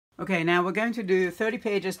Okay, now we're going to do 30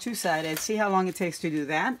 pages two-sided. See how long it takes to do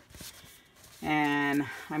that. And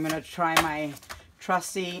I'm going to try my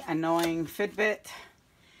trusty, annoying Fitbit.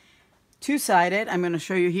 Two-sided, I'm going to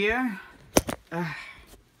show you here.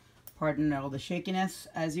 Pardon all the shakiness,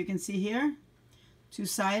 as you can see here.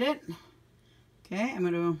 Two-sided. Okay, I'm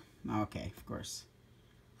going to... Okay, of course.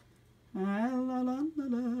 Here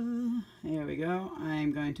we go.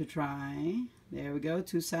 I'm going to try. There we go,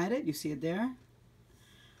 two-sided. You see it there?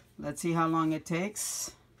 Let's see how long it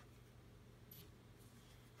takes.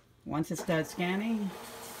 Once it starts scanning,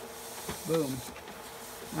 boom.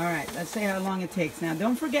 All right, let's see how long it takes. Now,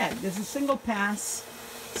 don't forget, this is single pass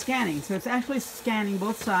scanning. So it's actually scanning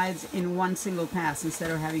both sides in one single pass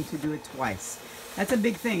instead of having to do it twice. That's a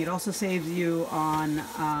big thing. It also saves you on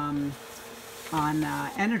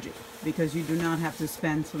energy because you do not have to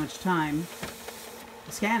spend so much time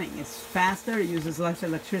scanning. It's faster, it uses less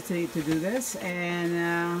electricity to do this,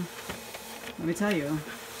 and let me tell you,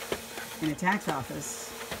 in a tax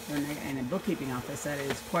office, or in a bookkeeping office, that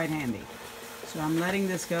is quite handy. So I'm letting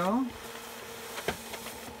this go.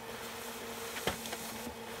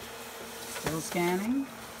 Still scanning.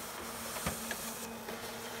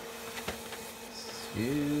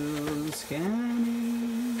 Still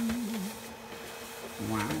scanning.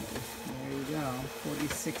 Wow, there you go.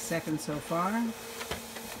 46 seconds so far.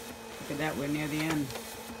 Look at that, we're near the end.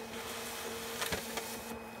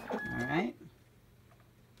 Alright.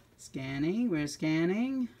 Scanning, we're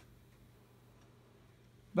scanning.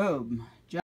 Boom.